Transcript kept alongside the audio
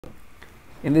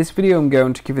In this video, I'm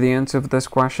going to give you the answer of this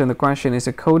question. The question is,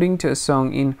 according to a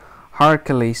song in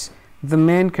Hercules, the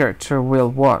main character will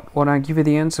what? When I give you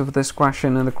the answer of this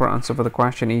question, and the correct answer for the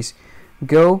question is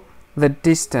go the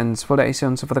distance. For the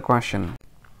answer for the question.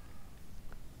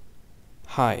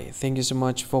 Hi, thank you so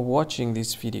much for watching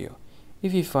this video.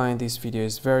 If you find this video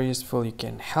is very useful, you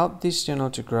can help this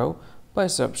channel to grow by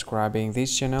subscribing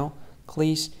this channel.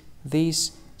 Please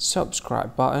this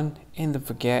subscribe button and don't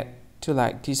forget to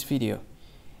like this video.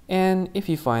 And if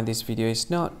you find this video is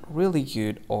not really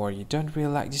good, or you don't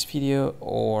really like this video,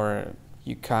 or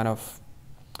you kind of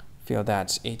feel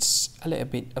that it's a little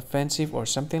bit offensive or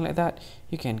something like that,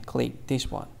 you can click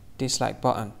this one, dislike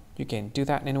button. You can do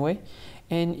that anyway.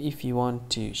 And if you want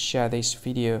to share this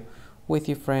video with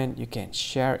your friend, you can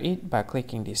share it by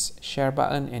clicking this share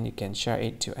button, and you can share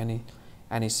it to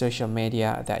any social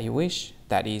media that you wish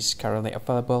that is currently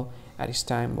available at this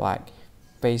time, like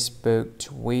Facebook,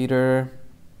 Twitter,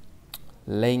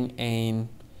 LinkedIn,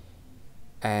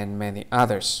 and many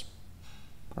others,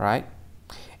 right?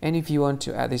 And if you want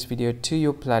to add this video to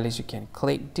your playlist, you can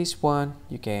click this one.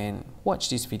 You can watch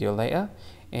this video later,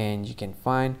 and you can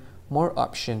find more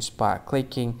options by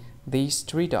clicking these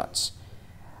three dots.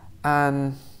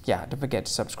 And yeah, don't forget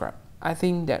to subscribe. I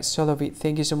think that's all of it.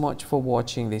 Thank you so much for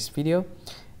watching this video,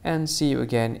 and see you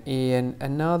again in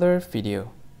another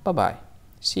video. Bye bye.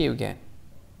 See you again.